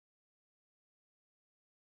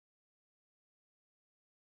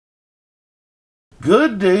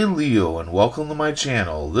Good day, Leo, and welcome to my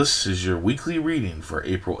channel. This is your weekly reading for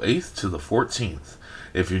April 8th to the 14th.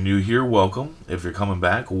 If you're new here, welcome. If you're coming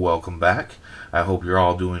back, welcome back. I hope you're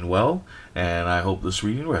all doing well, and I hope this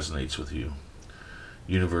reading resonates with you.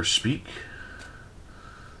 Universe speak.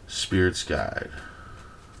 Spirits guide.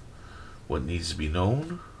 What needs to be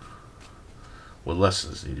known? What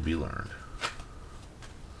lessons need to be learned?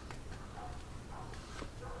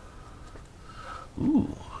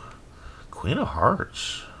 Ooh. Queen of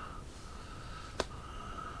Hearts.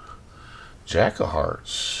 Jack of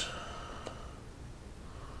Hearts.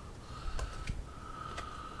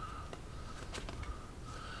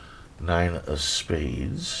 Nine of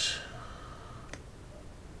Spades.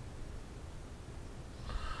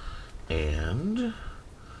 And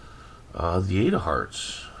the Eight of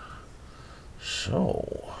Hearts.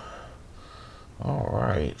 So,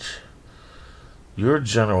 alright. Your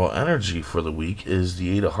general energy for the week is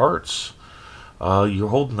the Eight of Hearts. You're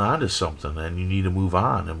holding on to something and you need to move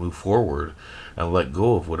on and move forward and let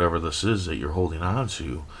go of whatever this is that you're holding on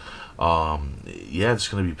to. Yeah, it's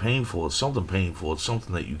going to be painful. It's something painful. It's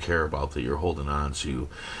something that you care about that you're holding on to,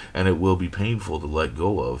 and it will be painful to let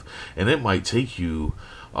go of. And it might take you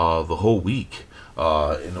the whole week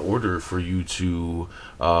in order for you to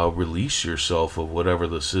release yourself of whatever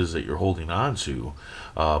this is that you're holding on to.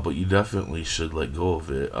 But you definitely should let go of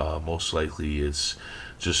it. Most likely it's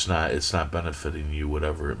not benefiting you,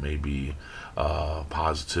 whatever it may be,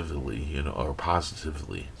 positively, or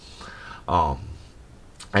positively.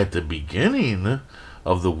 At the beginning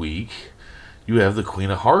of the week, you have the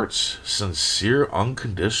Queen of Hearts, sincere,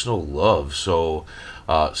 unconditional love. So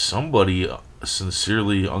somebody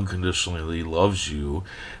sincerely, unconditionally loves you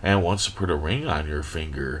and wants to put a ring on your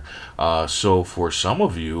finger. So for some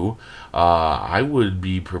of you, I would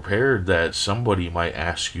be prepared that somebody might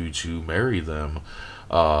ask you to marry them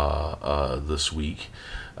this week.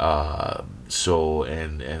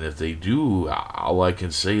 And if they do, all I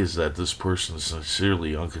can say is that this person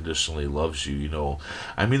sincerely, unconditionally loves you.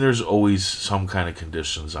 I mean, there's always some kind of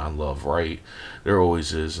conditions on love, right? There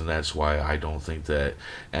always is, and that's why I don't think that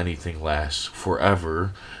anything lasts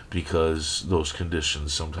forever, because those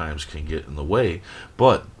conditions sometimes can get in the way.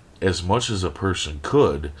 But as much as a person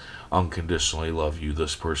could unconditionally love you,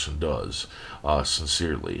 this person does,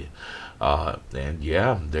 sincerely. And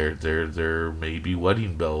yeah, there may be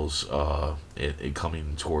wedding bells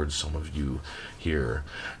coming towards some of you here.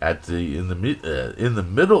 In the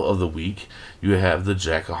middle of the week, you have the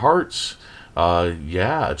Jack of Hearts.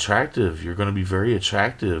 Yeah, attractive. You're going to be very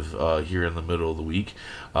attractive here in the middle of the week,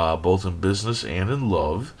 both in business and in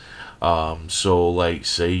love. So, like,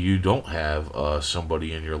 say you don't have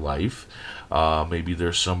somebody in your life. Maybe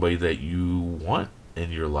there's somebody that you want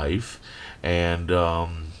in your life, and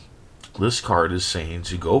this card is saying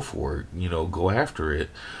to go for it, go after it,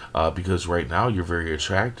 because right now you're very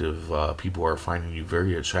attractive. People are finding you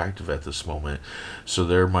very attractive at this moment, so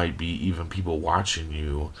there might be even people watching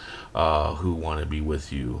you who want to be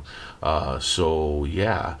with you. So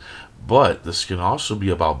yeah. But this can also be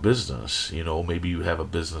about business. Maybe you have a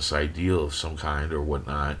business idea of some kind or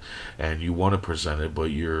whatnot, and you want to present it, but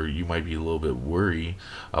you might be a little bit worried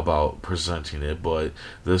about presenting it. But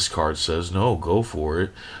this card says, no, go for it.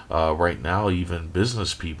 Right now, even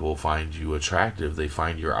business people find you attractive. They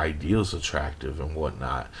find your ideas attractive and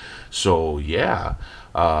whatnot. So yeah,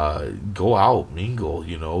 go out, mingle,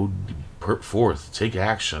 put forth, take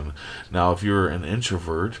action. Now, if you're an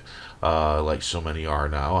introvert, like so many are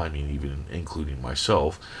now, I mean, even including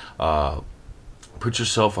myself, put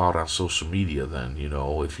yourself out on social media then,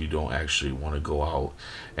 if you don't actually want to go out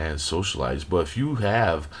and socialize. But if you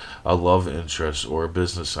have a love interest or a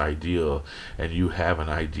business idea, and you have an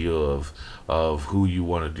idea of who you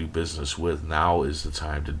want to do business with, now is the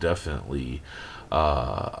time to definitely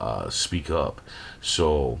speak up.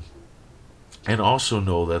 So, and also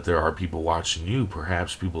know that there are people watching you.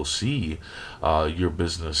 Perhaps people see your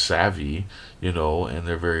business savvy, and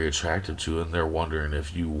they're very attracted to it, and they're wondering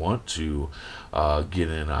if you want to get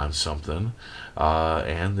in on something.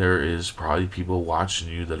 And there is probably people watching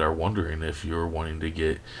you that are wondering if you're wanting to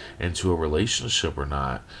get into a relationship or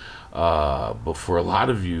not. But for a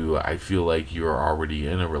lot of you, I feel like you're already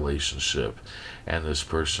in a relationship, and this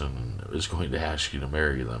person is going to ask you to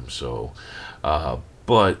marry them. So,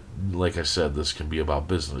 but like I said, this can be about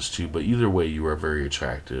business too. But either way, you are very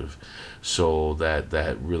attractive, so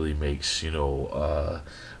that really makes a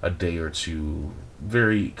day or two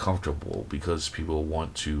very comfortable, because people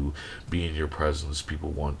want to be in your presence. People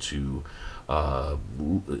want to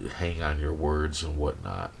hang on your words and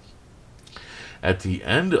whatnot. At the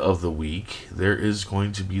end of the week, there is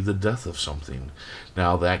going to be the death of something.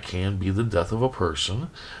 Now, that can be the death of a person,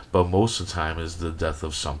 but most of the time is the death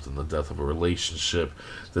of something, the death of a relationship,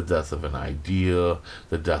 the death of an idea,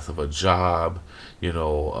 the death of a job.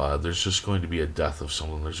 There's just going to be a death of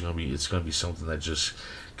something. It's going to be something that just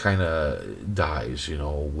kind of dies,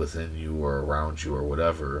 within you or around you or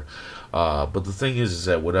whatever. But the thing is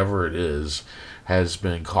that whatever it is has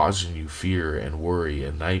been causing you fear and worry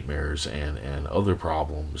and nightmares and other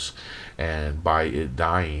problems. And by it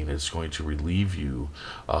dying, it's going to relieve you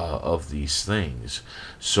of these things.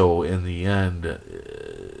 So in the end,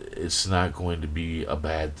 it's not going to be a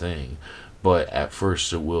bad thing. But at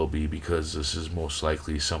first it will be, because this is most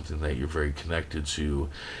likely something that you're very connected to,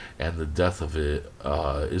 and the death of it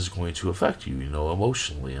is going to affect you,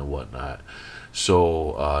 emotionally and whatnot.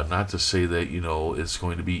 So not to say that, it's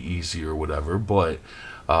going to be easy or whatever, but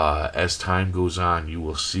as time goes on, you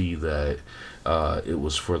will see that it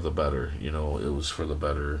was for the better, it was for the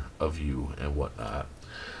better of you and whatnot.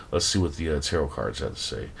 Let's see what the tarot cards have to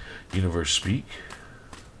say. Universe speak.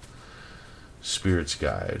 Spirit's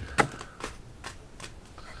guide.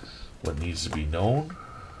 What needs to be known?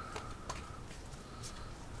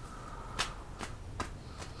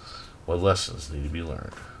 What lessons need to be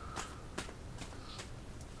learned?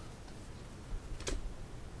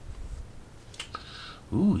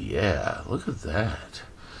 Ooh, yeah, look at that.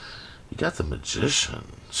 You got the Magician.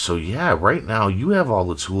 So yeah, right now you have all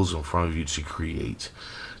the tools in front of you to create,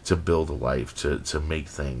 to build a life, to make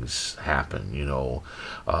things happen. You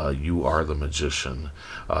are the Magician.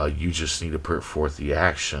 You just need to put forth the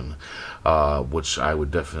action, which I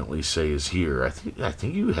would definitely say is here. I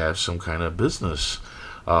think you have some kind of business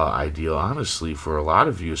idea, honestly, for a lot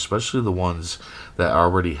of you, especially the ones that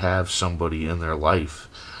already have somebody in their life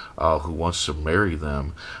who wants to marry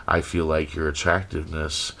them. I feel like your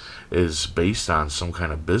attractiveness is based on some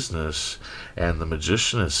kind of business, and the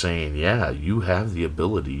Magician is saying, yeah, you have the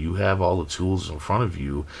ability, you have all the tools in front of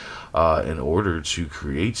you in order to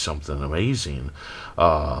create something amazing.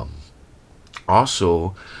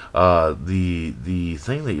 Also, the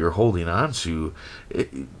thing that you're holding on to,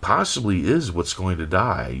 it possibly is what's going to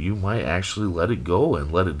die. You might actually let it go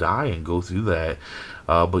and let it die and go through that,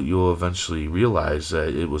 but you'll eventually realize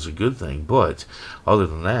that it was a good thing. But other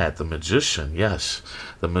than that, the Magician, yes,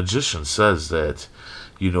 the Magician says that,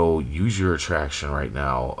 use your attraction right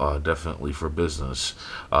now, definitely for business.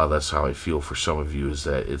 That's how I feel for some of you, is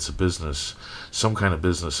that it's a business, some kind of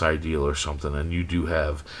business ideal or something, and you do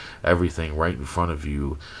have everything right in front of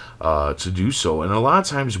you to do so. And a lot of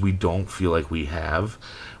times we don't feel like we have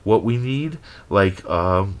what we need. Like,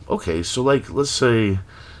 okay, so like, let's say,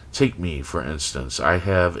 take me, for instance. I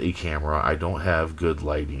have a camera. I don't have good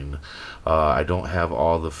lighting. I don't have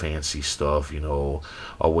all the fancy stuff,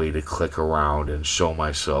 a way to click around and show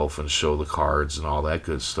myself and show the cards and all that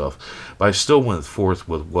good stuff. But I still went forth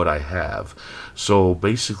with what I have. So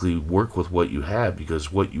basically work with what you have,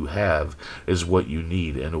 because what you have is what you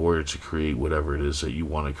need in order to create whatever it is that you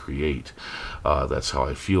want to create. That's how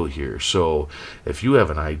I feel here. So if you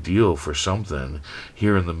have an ideal for something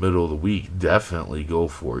here in the middle of the week, definitely go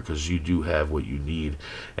for it, because you do have what you need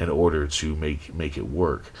in order to make it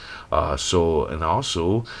work. And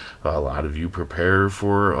also, a lot of you prepare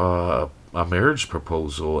for a marriage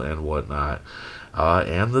proposal and whatnot,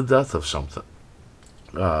 and the death of something.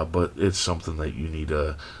 But it's something that you need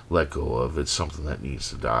to let go of. It's something that needs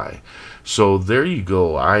to die. So there you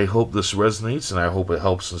go. I hope this resonates, and I hope it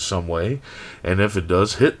helps in some way. And if it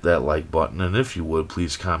does, hit that like button. And if you would,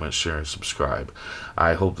 please comment, share, and subscribe.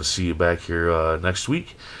 I hope to see you back here next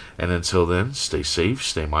week. And until then, stay safe,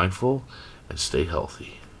 stay mindful, and stay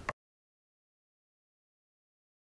healthy.